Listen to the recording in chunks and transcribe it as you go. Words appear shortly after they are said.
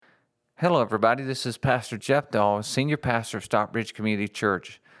Hello, everybody. This is Pastor Jeff Dahl, Senior Pastor of Stockbridge Community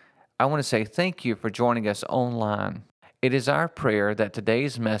Church. I want to say thank you for joining us online. It is our prayer that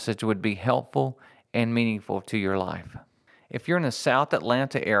today's message would be helpful and meaningful to your life. If you're in the South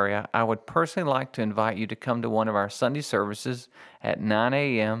Atlanta area, I would personally like to invite you to come to one of our Sunday services at 9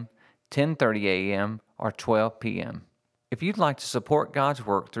 a.m., 10:30 a.m., or 12 p.m. If you'd like to support God's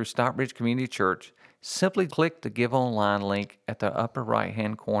work through Stockbridge Community Church, simply click the Give Online link at the upper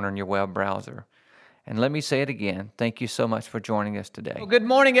right-hand corner in your web browser. And let me say it again, thank you so much for joining us today. Well, good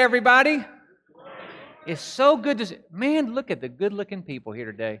morning, everybody. It's so good to see. Man, look at the good-looking people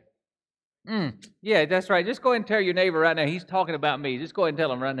here today. Yeah, that's right. Just go ahead and tell your neighbor right now. He's talking about me. Just go ahead and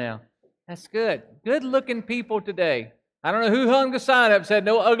tell him right now. That's good. Good-looking people today. I don't know who hung the sign up, said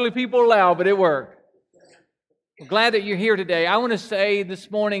no ugly people allowed, but it worked. I'm glad that you're here today. I want to say this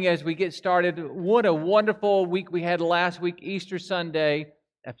morning as we get started, what a wonderful week we had last week, Easter Sunday.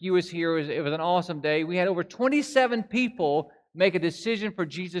 If you was here, it was an awesome day. We had over 27 people make a decision for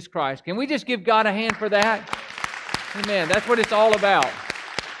Jesus Christ. Can we just give God a hand for that? Amen. That's what it's all about.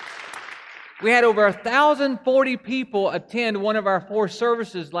 We had over 1,040 people attend one of our 4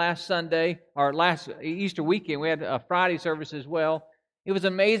 services last Sunday, or last Easter weekend. We had a Friday service as well. It was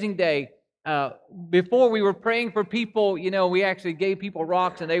an amazing day. Before we were praying for people, we actually gave people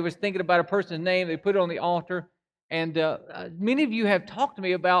rocks, and they was thinking about a person's name. They put it on the altar. And many of you have talked to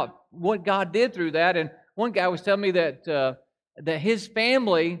me about what God did through that. And one guy was telling me that his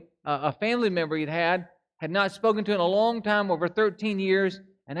family, a family member he'd had not spoken to in a long time, over 13 years.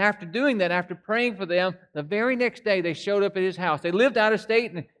 And after doing that, after praying for them, the very next day they showed up at his house. They lived out of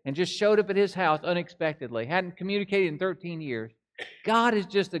state and just showed up at his house unexpectedly. Hadn't communicated in 13 years. God is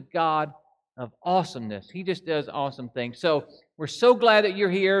just a God of awesomeness. He just does awesome things. So we're so glad that you're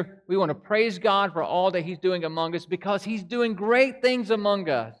here. We want to praise God for all that He's doing among us because He's doing great things among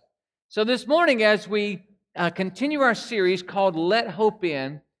us. So this morning, as we continue our series called Let Hope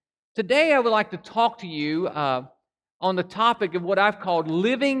In, today I would like to talk to you on the topic of what I've called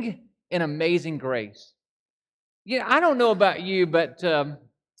living in amazing grace. I don't know about you, but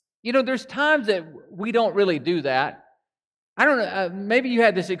there's times that we don't really do that. I don't know, maybe you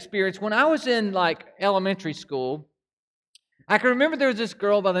had this experience. When I was in elementary school, I can remember there was this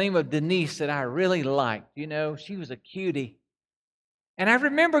girl by the name of Denise that I really liked. She was a cutie. And I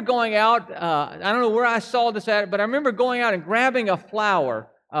remember going out, I don't know where I saw this at, but I remember going out and grabbing a flower,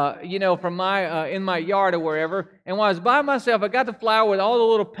 from in my yard or wherever. And when I was by myself, I got the flower with all the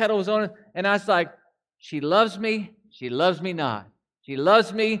little petals on it, and I was like, she loves me not. She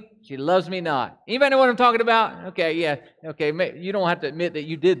loves me not. Anybody know what I'm talking about? Okay, yeah. Okay, you don't have to admit that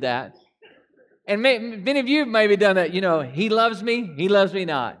you did that. And many of you have maybe done that. He loves me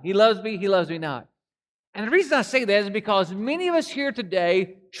not. He loves me not. And the reason I say that is because many of us here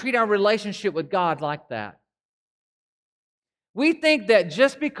today treat our relationship with God like that. We think that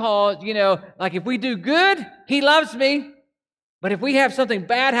just because, if we do good, He loves me. But if we have something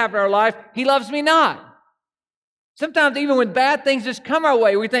bad happen in our life, He loves me not. Sometimes even when bad things just come our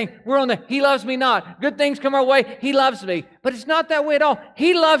way, we think we're on the He loves me not. Good things come our way, He loves me. But it's not that way at all.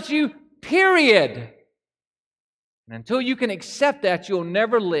 He loves you, period. And until you can accept that, you'll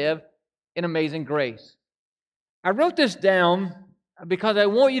never live in amazing grace. I wrote this down because I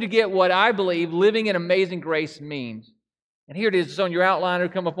want you to get what I believe living in amazing grace means. And here it is. It's on your outline.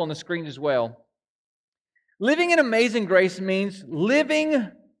 It'll come up on the screen as well. Living in amazing grace means living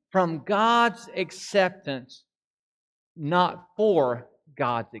from God's acceptance, not for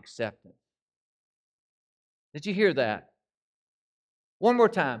God's acceptance. Did you hear that? One more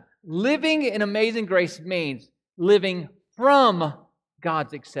time. Living in amazing grace means living from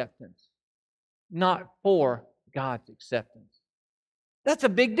God's acceptance, not for God's acceptance. That's a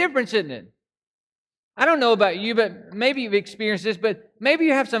big difference, isn't it? I don't know about you, but maybe you've experienced this, but maybe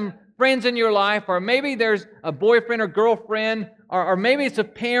you have some friends in your life, or maybe there's a boyfriend or girlfriend, or maybe it's a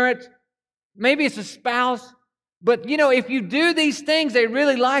parent, maybe it's a spouse. But, if you do these things, they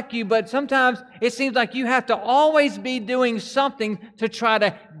really like you, but sometimes it seems like you have to always be doing something to try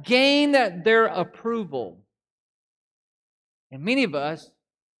to gain their approval. And many of us,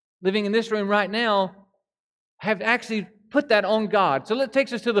 living in this room right now, have actually put that on God. So that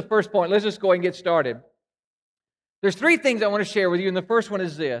takes us to the first point. Let's just go ahead and get started. There's 3 things I want to share with you, and the first one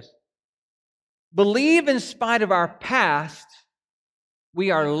is this. Believe in spite of our past,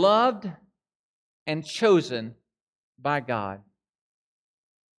 we are loved and chosen by God.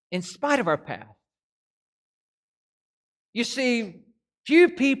 In spite of our past. You see, few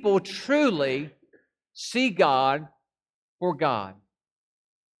people truly see God for God.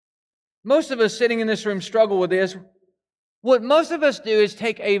 Most of us sitting in this room struggle with this. What most of us do is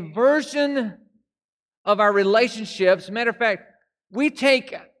take a version of our relationships. Matter of fact, we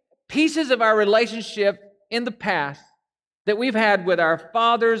take pieces of our relationship in the past that we've had with our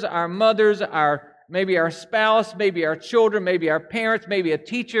fathers, our mothers, maybe our spouse, maybe our children, maybe our parents, maybe a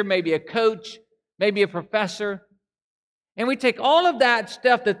teacher, maybe a coach, maybe a professor. And we take all of that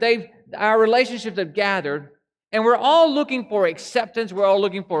stuff that our relationships have gathered, and we're all looking for acceptance. We're all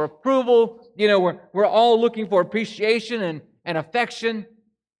looking for approval. We're all looking for appreciation and affection.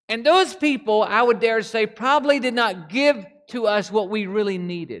 And those people, I would dare say, probably did not give to us what we really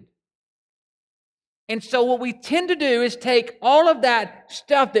needed. And so what we tend to do is take all of that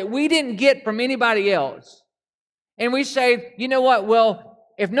stuff that we didn't get from anybody else, and we say, you know what, well,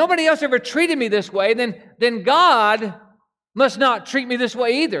 if nobody else ever treated me this way, then God must not treat me this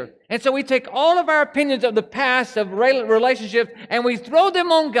way either. And so we take all of our opinions of the past, of relationships, and we throw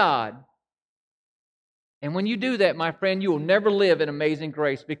them on God. And when you do that, my friend, you will never live in amazing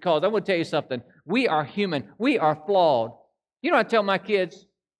grace, because I want to tell you something. We are human. We are flawed. You know what I tell my kids?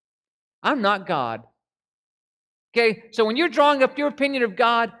 I'm not God. Okay, so when you're drawing up your opinion of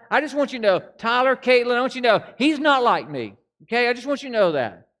God, I just want you to know, Tyler, Caitlin, I want you to know, He's not like me. Okay, I just want you to know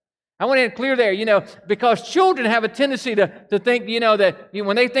that. I want to clear there, because children have a tendency to think, that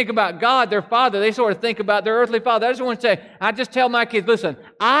when they think about God, their Father, they sort of think about their earthly father. I just want to say, I just tell my kids, listen,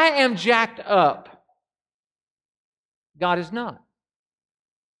 I am jacked up. God is not.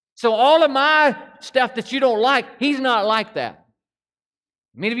 So all of my stuff that you don't like, He's not like that.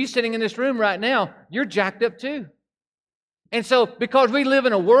 Many of you sitting in this room right now, you're jacked up too. And so, because we live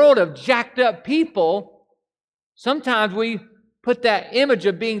in a world of jacked up people, sometimes we put that image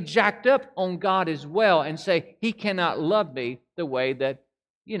of being jacked up on God as well and say, He cannot love me the way that,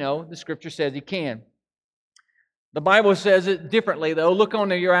 the Scripture says He can. The Bible says it differently, though. Look on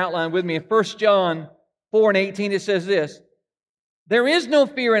your outline with me. In 1 John 4:18, it says this: there is no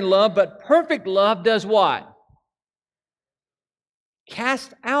fear in love, but perfect love does what?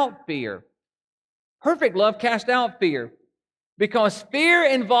 Cast out fear. Perfect love casts out fear. Because fear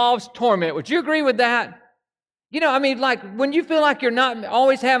involves torment. Would you agree with that? Like when you feel like you're not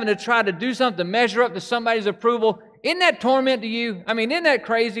always having to try to do something to measure up to somebody's approval, isn't that torment to you? Isn't that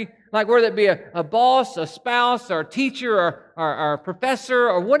crazy? Like whether it be a boss, a spouse, or a teacher, or a professor,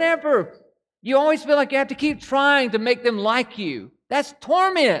 or whatever. You always feel like you have to keep trying to make them like you. That's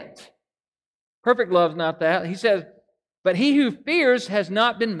torment. Perfect love's not that. He says, but he who fears has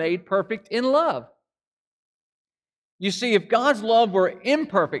not been made perfect in love. You see, if God's love were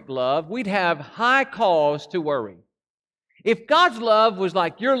imperfect love, we'd have high cause to worry. If God's love was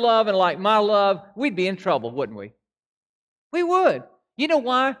like your love and like my love, we'd be in trouble, wouldn't we? We would. You know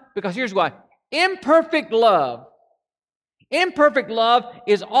why? Because here's why. Imperfect love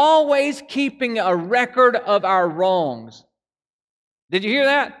is always keeping a record of our wrongs. Did you hear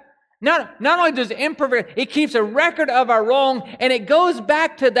that? Not only does imperfect, it keeps a record of our wrong, and it goes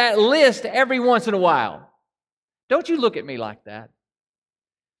back to that list every once in a while. Don't you look at me like that.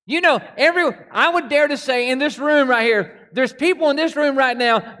 I would dare to say in this room right here, there's people in this room right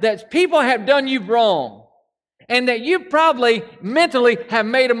now that people have done you wrong. And that you probably mentally have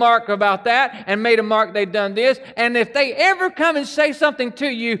made a mark about that and made a mark they've done this. And if they ever come and say something to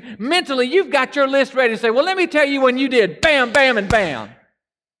you, mentally you've got your list ready to say, well, let me tell you when you did bam, bam, and bam.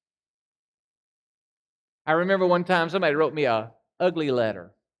 I remember one time somebody wrote me a ugly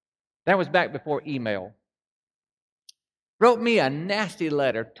letter. That was back before email. Wrote me a nasty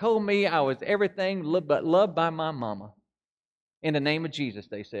letter, told me I was everything but loved by my mama. In the name of Jesus,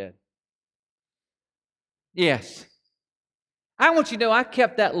 they said. Yes. I want you to know I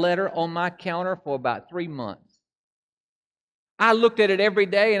kept that letter on my counter for about 3 months. I looked at it every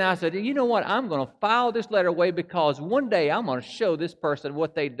day and I said, you know what, I'm going to file this letter away because one day I'm going to show this person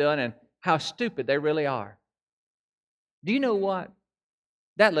what they've done and how stupid they really are. Do you know what?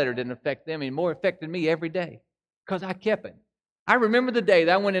 That letter didn't affect them anymore. It affected me every day. Because I kept it. I remember the day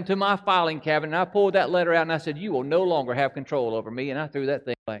that I went into my filing cabinet and I pulled that letter out and I said, you will no longer have control over me, and I threw that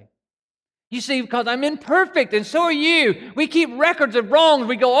thing away. You see, because I'm imperfect and so are you. We keep records of wrongs.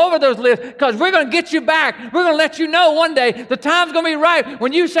 We go over those lists because we're going to get you back. We're going to let you know one day the time's going to be right.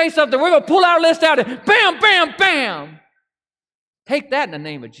 When you say something, we're going to pull our list out and bam, bam, bam. Take that in the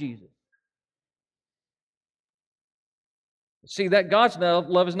name of Jesus. See, that God's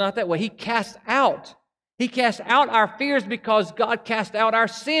love is not that way. He casts out our fears because God cast out our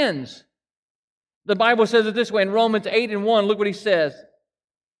sins. The Bible says it this way in Romans 8:1. Look what he says.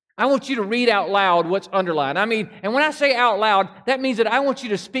 I want you to read out loud what's underlined. And when I say out loud, that means that I want you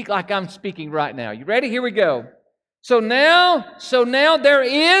to speak like I'm speaking right now. You ready? Here we go. So now there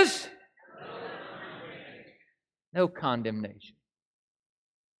is No condemnation.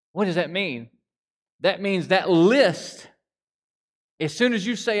 What does that mean? That means that list, as soon as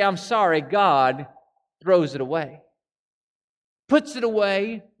you say, I'm sorry, God throws it away. Puts it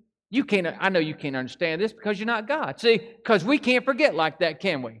away. I know you can't understand this because you're not God. See, because we can't forget like that,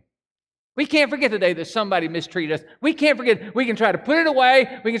 can we? We can't forget the day that somebody mistreated us. We can't forget. We can try to put it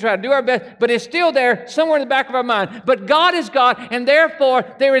away. We can try to do our best, but it's still there somewhere in the back of our mind. But God is God, and therefore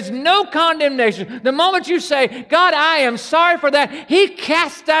there is no condemnation. The moment you say, God, I am sorry for that, He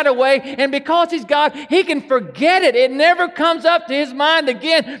casts that away, and because He's God, He can forget it. It never comes up to His mind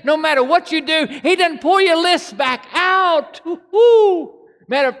again, no matter what you do. He doesn't pull your list back out. Woo-hoo.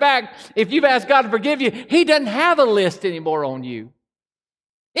 Matter of fact, if you've asked God to forgive you, He doesn't have a list anymore on you.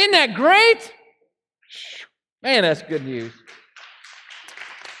 Isn't that great? Man, that's good news.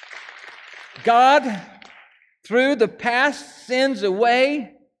 God threw the past sins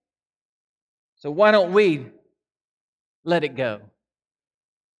away, so why don't we let it go?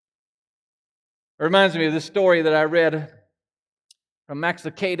 It reminds me of this story that I read from Max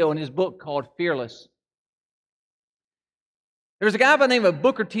Lucado in his book called Fearless. There was a guy by the name of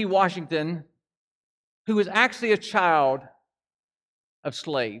Booker T. Washington who was actually a child of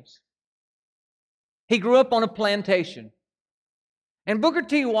slaves. He grew up on a plantation. And Booker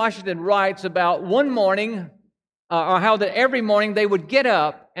T. Washington writes about one morning, or how that every morning they would get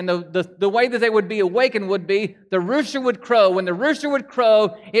up, and the way that they would be awakened would be the rooster would crow. When the rooster would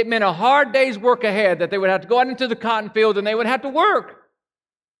crow, it meant a hard day's work ahead, that they would have to go out into the cotton fields and they would have to work.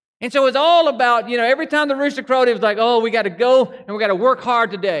 And so it's all about, every time the rooster crowed, it was like, oh, we got to go and we got to work hard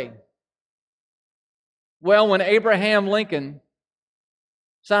today. Well, when Abraham Lincoln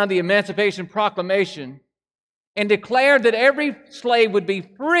signed the Emancipation Proclamation and declared that every slave would be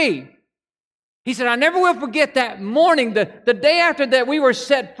free, he said, I never will forget that morning, the day after that we were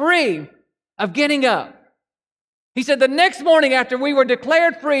set free, of getting up. He said, the next morning after we were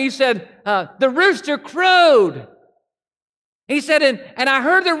declared free, he said, the rooster crowed. He said, and I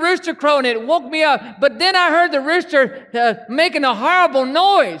heard the rooster crow and it woke me up, but then I heard the rooster making a horrible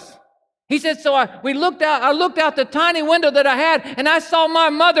noise. He said, so I looked out the tiny window that I had, and I saw my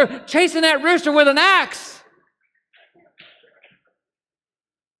mother chasing that rooster with an axe.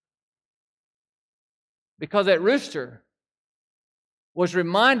 Because that rooster was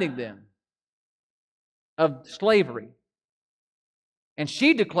reminding them of slavery. And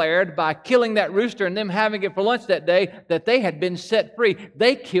she declared by killing that rooster and them having it for lunch that day that they had been set free.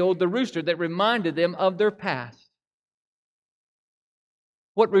 They killed the rooster that reminded them of their past.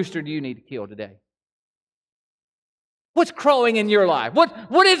 What rooster do you need to kill today? What's crowing in your life?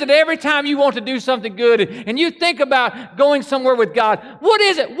 What is it every time you want to do something good and you think about going somewhere with God? What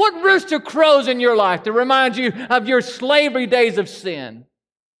is it? What rooster crows in your life to remind you of your slavery days of sin?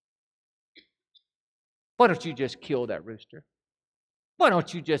 Why don't you just kill that rooster? Why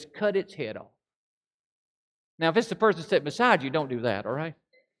don't you just cut its head off? Now, if it's the person sitting beside you, don't do that, all right?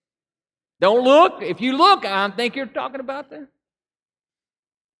 Don't look. If you look, I think you're talking about that.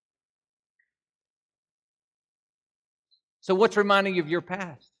 So what's reminding you of your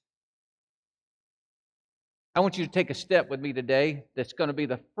past? I want you to take a step with me today that's going to be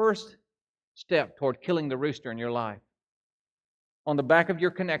the first step toward killing the rooster in your life. On the back of your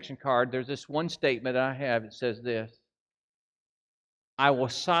connection card, there's this one statement I have. It says this: I will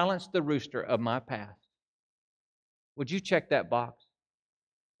silence the rooster of my past. Would you check that box?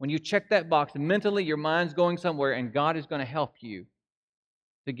 When you check that box, mentally your mind's going somewhere, and God is going to help you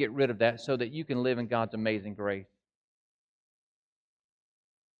to get rid of that so that you can live in God's amazing grace.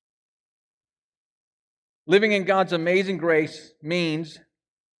 Living in God's amazing grace means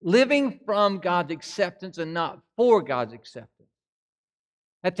living from God's acceptance and not for God's acceptance.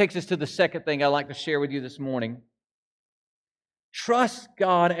 That takes us to the second thing I'd like to share with you this morning. Trust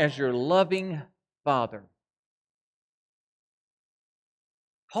God as your loving Father.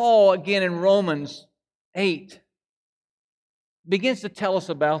 Paul, again in Romans 8, begins to tell us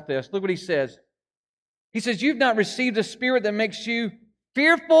about this. Look what he says. He says, you've not received a spirit that makes you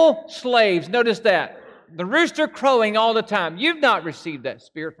fearful slaves. Notice that. The rooster crowing all the time. You've not received that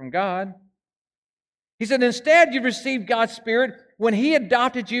spirit from God. He said, instead, you've received God's Spirit when He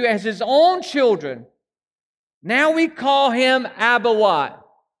adopted you as His own children. Now we call Him Abba what?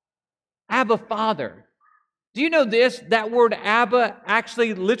 Abba Father. Do you know this? That word Abba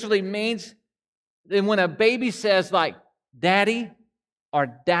actually literally means that when a baby says like daddy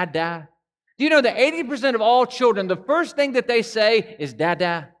or dada. Do you know that 80% of all children, the first thing that they say is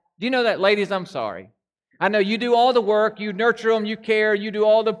dada? Do you know that, ladies? I'm sorry. I know you do all the work, you nurture them, you care, you do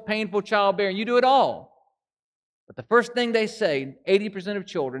all the painful childbearing, you do it all. But the first thing they say, 80% of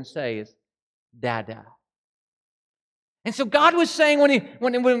children say, is dada. And so God was saying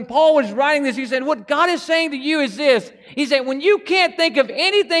when Paul was writing this, he said, what God is saying to you is this. He said, when you can't think of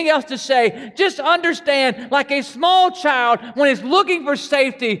anything else to say, just understand like a small child when it's looking for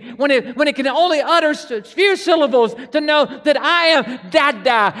safety, when it can only utter a few syllables to know that I am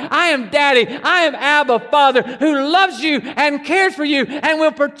Dada, I am Daddy, I am Abba, Father, who loves you and cares for you and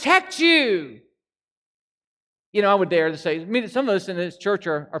will protect you. You know, I would dare to say, some of us in this church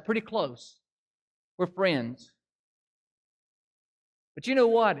are pretty close. We're friends. But you know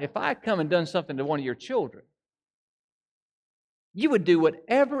what? If I had come and done something to one of your children, you would do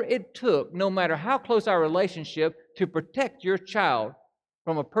whatever it took, no matter how close our relationship, to protect your child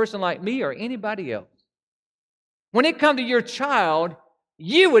from a person like me or anybody else. When it comes to your child,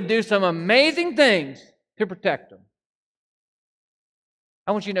 you would do some amazing things to protect them.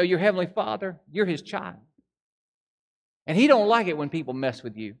 I want you to know your Heavenly Father, you're His child. And He don't like it when people mess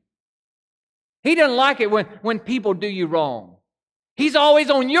with you. He doesn't like it when people do you wrong. He's always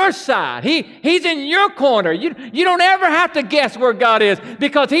on your side. He's in your corner. You don't ever have to guess where God is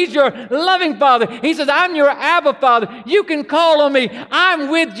because He's your loving Father. He says, I'm your Abba Father. You can call on me. I'm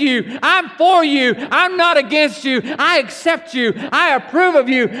with you. I'm for you. I'm not against you. I accept you. I approve of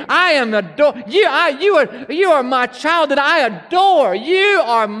you. I am you are my child that I adore. You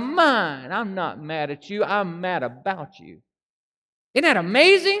are mine. I'm not mad at you. I'm mad about you. Isn't that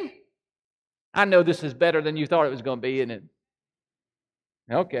amazing? I know this is better than you thought it was going to be, isn't it?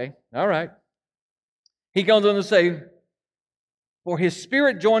 Okay, all right. He goes on to say, for His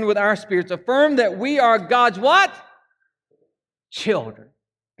Spirit joined with our spirits affirm that we are God's what? Children.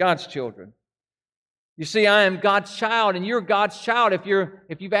 God's children. You see, I am God's child, and you're God's child.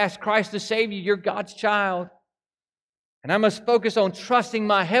 If you've asked Christ to save you, you're God's child. And I must focus on trusting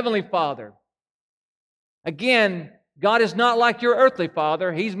my Heavenly Father. Again, God is not like your earthly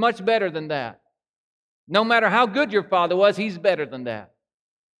father. He's much better than that. No matter how good your father was, He's better than that.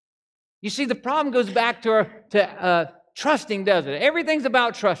 You see, the problem goes back to trusting, doesn't it? Everything's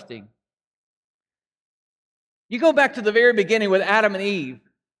about trusting. You go back to the very beginning with Adam and Eve.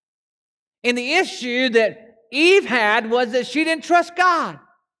 And the issue that Eve had was that she didn't trust God.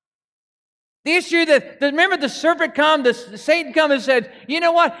 The issue that remember the serpent Satan come and said, you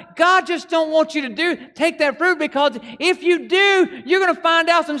know what? God just don't want you to take that fruit because if you do, you're going to find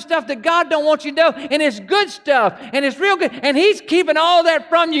out some stuff that God don't want you to know. And it's good stuff. And it's real good. And He's keeping all that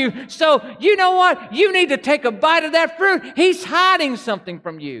from you. So you know what? You need to take a bite of that fruit. He's hiding something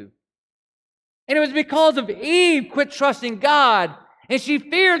from you. And it was because of Eve quit trusting God. And she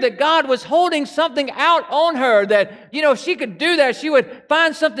feared that God was holding something out on her that, if she could do that, she would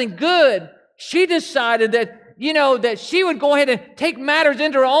find something good. She decided that, that she would go ahead and take matters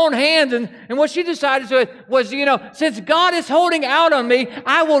into her own hands. And what she decided was, since God is holding out on me,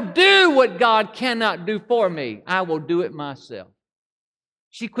 I will do what God cannot do for me. I will do it myself.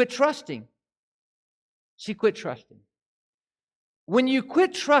 She quit trusting. She quit trusting. When you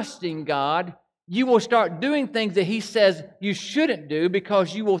quit trusting God, you will start doing things that He says you shouldn't do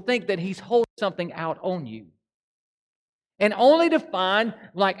because you will think that He's holding something out on you. And only to find,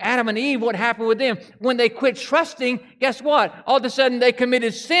 like Adam and Eve, what happened with them. When they quit trusting, guess what? All of a sudden they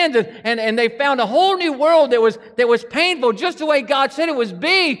committed sins and they found a whole new world that was painful, just the way God said it was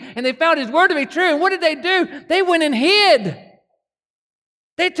be. And they found His Word to be true. And what did they do? They went and hid.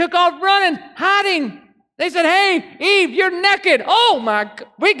 They took off running, hiding. They said, hey, Eve, you're naked. Oh my God,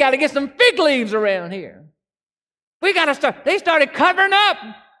 we got to get some fig leaves around here. We got to start. They started covering up.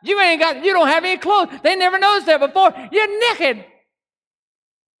 You don't have any clothes. They never noticed that before. You're naked.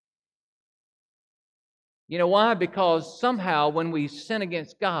 You know why? Because somehow when we sin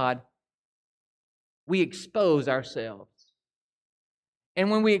against God, we expose ourselves.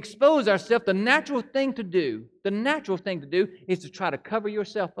 And when we expose ourselves, the natural thing to do is to try to cover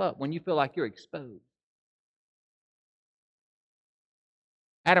yourself up when you feel like you're exposed.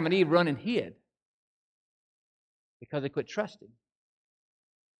 Adam and Eve run and hid because they quit trusting.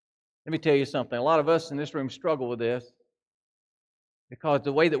 Let me tell you something. A lot of us in this room struggle with this because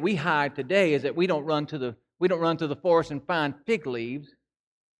the way that we hide today is that we don't run to the forest and find fig leaves,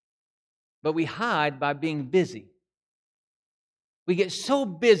 but we hide by being busy. We get so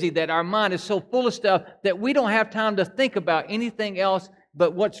busy that our mind is so full of stuff that we don't have time to think about anything else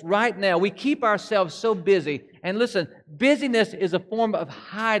but what's right now. We keep ourselves so busy. And listen, busyness is a form of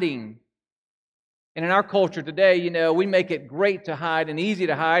hiding. And in our culture today, we make it great to hide and easy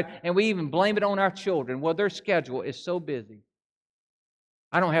to hide, and we even blame it on our children. Well, their schedule is so busy.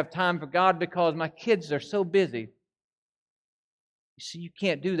 I don't have time for God because my kids are so busy. You see, you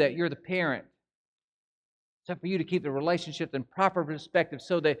can't do that. You're the parent. It's up for you to keep the relationships in proper perspective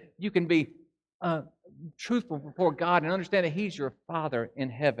so that you can be truthful before God and understand that He's your Father in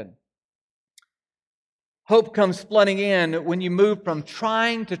heaven. Hope comes flooding in when you move from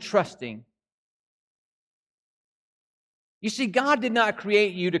trying to trusting. You see, God did not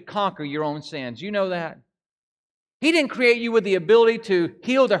create you to conquer your own sins. You know that? He didn't create you with the ability to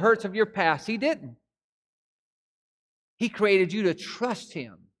heal the hurts of your past. He didn't. He created you to trust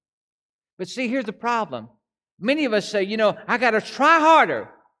Him. But see, here's the problem. Many of us say, I got to try harder.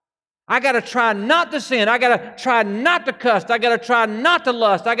 I got to try not to sin. I got to try not to cuss. I got to try not to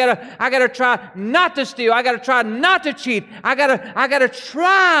lust. I got to try not to steal. I got to try not to cheat. I got to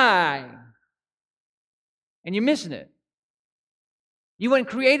try. And you're missing it. You weren't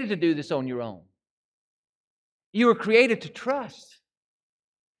created to do this on your own. You were created to trust.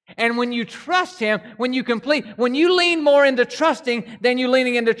 And when you trust Him, when you lean more into trusting than you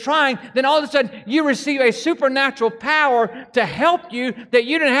leaning into trying, then all of a sudden you receive a supernatural power to help you that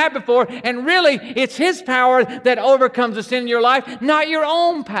you didn't have before. And really, it's His power that overcomes the sin in your life, not your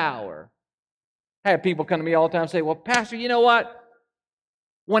own power. I have people come to me all the time and say, well, Pastor, you know what?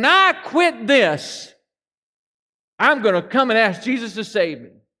 When I quit this, I'm going to come and ask Jesus to save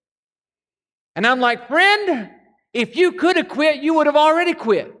me. And I'm like, friend, if you could have quit, you would have already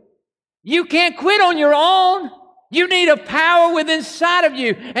quit. You can't quit on your own. You need a power within inside of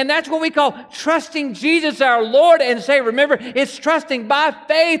you. And that's what we call trusting Jesus, our Lord and Savior. Remember, it's trusting by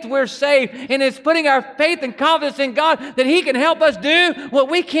faith we're saved. And it's putting our faith and confidence in God that He can help us do what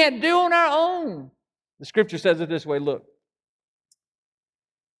we can't do on our own. The Scripture says it this way, look.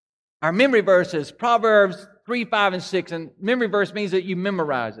 Our memory verse is Proverbs 3, 5, and 6. And memory verse means that you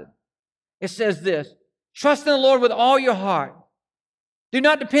memorize it. It says this, trust in the Lord with all your heart. Do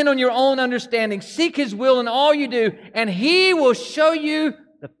not depend on your own understanding. Seek His will in all you do, and He will show you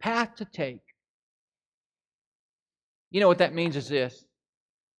the path to take. You know what that means is this.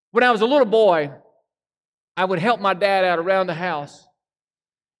 When I was a little boy, I would help my dad out around the house.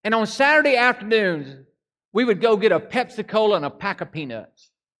 And on Saturday afternoons, we would go get a Pepsi-Cola and a pack of peanuts.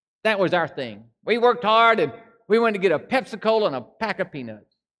 That was our thing. We worked hard, and we went to get a Pepsi-Cola and a pack of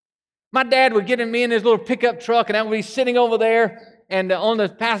peanuts. My dad would get me in his little pickup truck, and I would be sitting over there and on the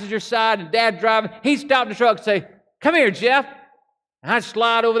passenger side, and Dad driving. He'd stop the truck and say, come here, Jeff. And I'd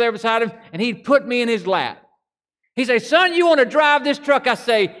slide over there beside him, and he'd put me in his lap. He'd say, son, you want to drive this truck? I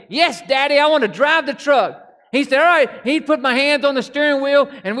say, yes, Daddy, I want to drive the truck. He said, all right. He'd put my hands on the steering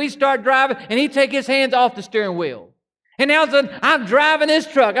wheel, and we'd start driving, and he'd take his hands off the steering wheel. And now all of a sudden, I'm driving this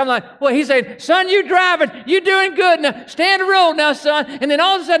truck. I'm like, well, he said, son, you driving. You doing good. Now, stay in the road now, son. And then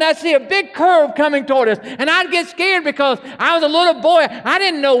all of a sudden, I'd see a big curve coming toward us. And I'd get scared because I was a little boy. I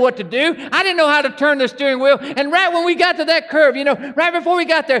didn't know what to do. I didn't know how to turn the steering wheel. And right when we got to that curve, right before we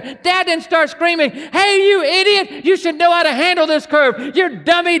got there, Dad didn't start screaming, hey, you idiot, you should know how to handle this curve. You're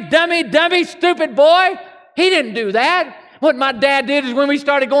dummy, stupid boy. He didn't do that. What my dad did is when we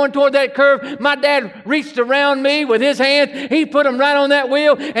started going toward that curve, my dad reached around me with his hands. He put them right on that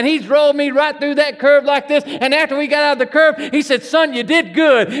wheel, and he drove me right through that curve like this. And after we got out of the curve, he said, son, you did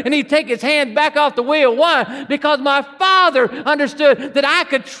good. And he'd take his hand back off the wheel. Why? Because my Father understood that I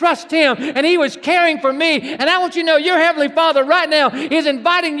could trust Him, and He was caring for me. And I want you to know your Heavenly Father right now is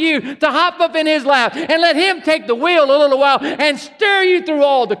inviting you to hop up in His lap and let Him take the wheel a little while and steer you through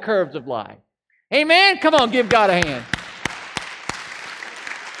all the curves of life. Amen? Come on, give God a hand.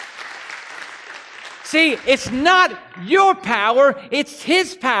 See, it's not your power, it's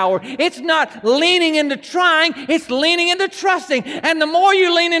His power. It's not leaning into trying, it's leaning into trusting. And the more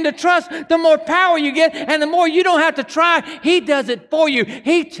you lean into trust, the more power you get, and the more you don't have to try. He does it for you.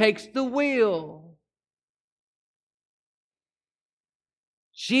 He takes the wheel.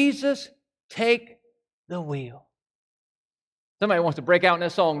 Jesus, take the wheel. Somebody wants to break out in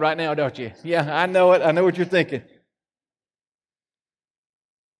that song right now, don't you? Yeah, I know it. I know what you're thinking.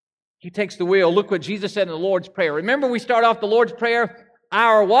 He takes the wheel. Look what Jesus said in the Lord's Prayer. Remember, we start off the Lord's Prayer,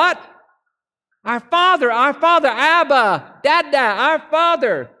 our what? Our Father, Abba, Dada, our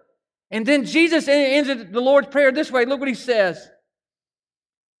Father. And then Jesus ends the Lord's Prayer this way. Look what He says.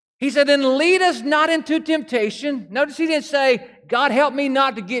 He said, then lead us not into temptation. Notice He didn't say, God, help me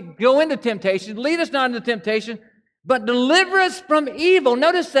not to go into temptation. Lead us not into temptation, but deliver us from evil.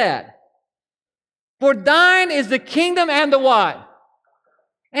 Notice that. For thine is the kingdom and the what?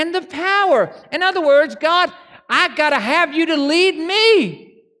 And the power. In other words, God, I got to have you to lead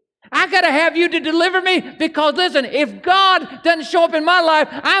me. I got to have you to deliver me because, listen, if God doesn't show up in my life,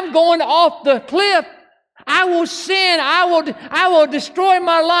 I'm going off the cliff. I will sin. I will destroy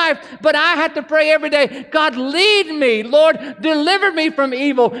my life. But I have to pray every day, God, lead me. Lord, deliver me from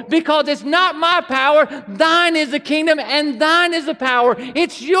evil, because it's not my power. Thine is the kingdom and thine is the power.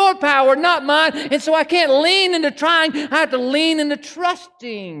 It's your power, not mine. And so I can't lean into trying. I have to lean into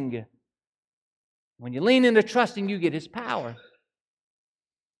trusting. When you lean into trusting, you get His power.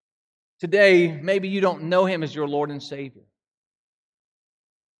 Today, maybe you don't know Him as your Lord and Savior.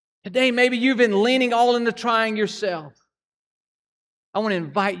 Today, maybe you've been leaning all into trying yourself. I want to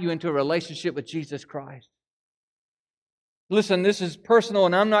invite you into a relationship with Jesus Christ. Listen, this is personal,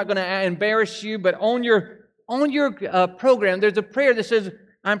 and I'm not going to embarrass you, but on your program, there's a prayer that says,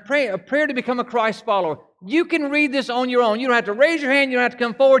 I'm praying a prayer to become a Christ follower. You can read this on your own. You don't have to raise your hand. You don't have to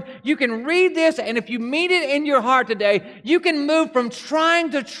come forward. You can read this, and if you mean it in your heart today, you can move from trying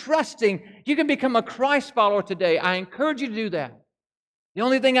to trusting. You can become a Christ follower today. I encourage you to do that. The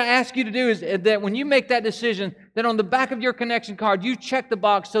only thing I ask you to do is that when you make that decision, that on the back of your connection card, you check the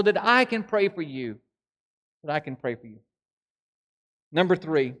box so that I can pray for you. That I can pray for you. Number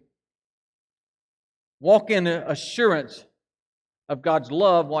 3, walk in assurance of God's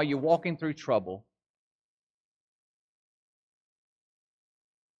love while you're walking through trouble.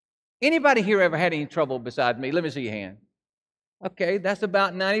 Anybody here ever had any trouble besides me? Let me see your hand. Okay, that's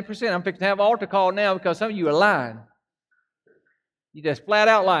about 90%. I'm fixing to have altar call now because some of you are lying. You just flat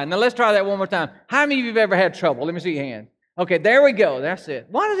out lying. Now let's try that one more time. How many of you have ever had trouble? Let me see your hand. Okay, there we go. That's it.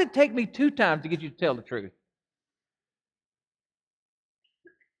 Why does it take me 2 times to get you to tell the truth?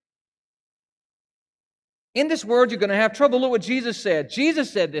 In this world, you're going to have trouble. Look what Jesus said.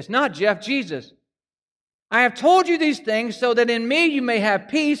 Jesus said this, not Jeff, Jesus. I have told you these things so that in me you may have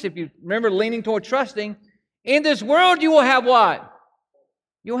peace. If you remember leaning toward trusting. In this world you will have what?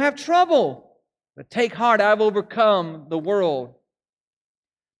 You'll have trouble. But take heart, I've overcome the world.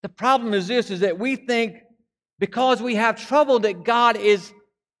 The problem is this, is that we think because we have trouble that God is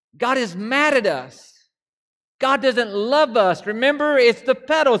mad at us. God doesn't love us. Remember, it's the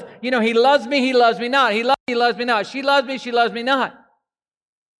petals. You know, He loves me not. He loves me not. She loves me not.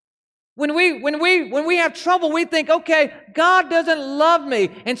 When we have trouble, we think, okay, God doesn't love me.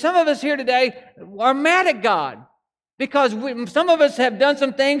 And some of us here today are mad at God because some of us have done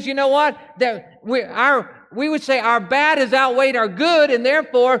some things, you know what, that we would say our bad has outweighed our good, and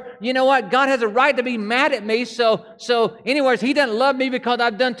therefore, you know what, God has a right to be mad at me. So anyways, He doesn't love me because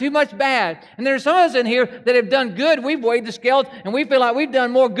I've done too much bad. And there's some of us in here that have done good. We've weighed the scales, and we feel like we've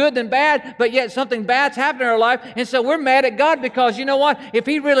done more good than bad, but yet something bad's happened in our life, and so we're mad at God because, you know what, if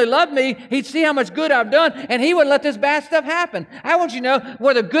He really loved me, He'd see how much good I've done, and He wouldn't let this bad stuff happen. I want you to know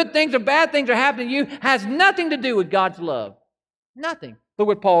whether good things or bad things are happening to you has nothing to do with God's love. Nothing. Look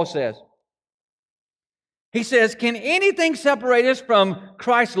what Paul says. He says, can anything separate us from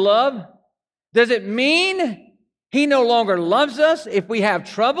Christ's love? Does it mean He no longer loves us if we have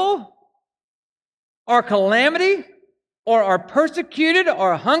trouble or calamity or are persecuted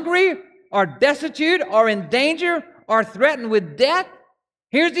or hungry or destitute or in danger or threatened with death?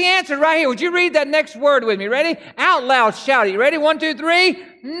 Here's the answer right here. Would you read that next word with me? Ready? Out loud, shout it. You ready? 1, 2, 3.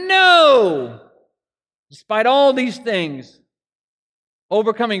 No! Despite all these things,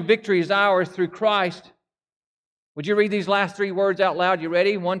 overcoming victory is ours through Christ. Would you read these last 3 words out loud? You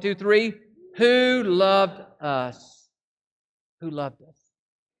ready? 1, 2, 3. Who loved us? Who loved us?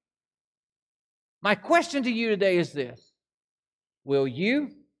 My question to you today is this. Will you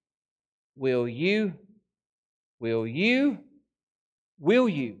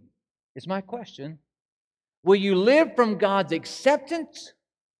is my question. Will you live from God's acceptance,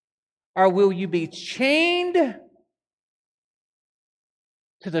 or will you be chained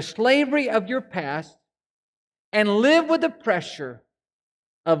to the slavery of your past and live with the pressure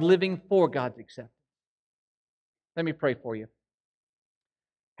of living for God's acceptance? Let me pray for you.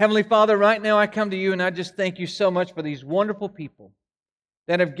 Heavenly Father, right now I come to you and I just thank you so much for these wonderful people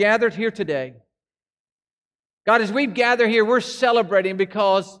that have gathered here today. God, as we gather here, we're celebrating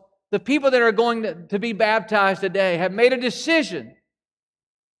because the people that are going to be baptized today have made a decision,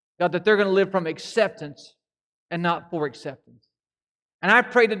 God, that they're going to live from acceptance and not for acceptance. And I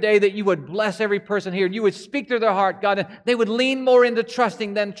pray today that you would bless every person here. You would speak to their heart, God, and they would lean more into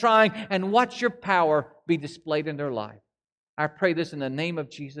trusting than trying and watch your power be displayed in their life. I pray this in the name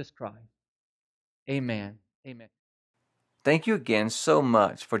of Jesus Christ. Amen. Amen. Thank you again so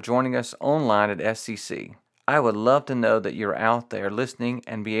much for joining us online at SCC. I would love to know that you're out there listening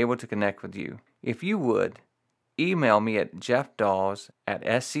and be able to connect with you. If you would, email me at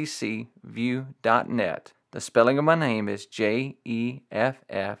jeffdaws@sccview.net. The spelling of my name is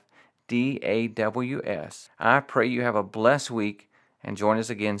JEFFDAWS. I pray you have a blessed week and join us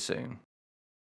again soon.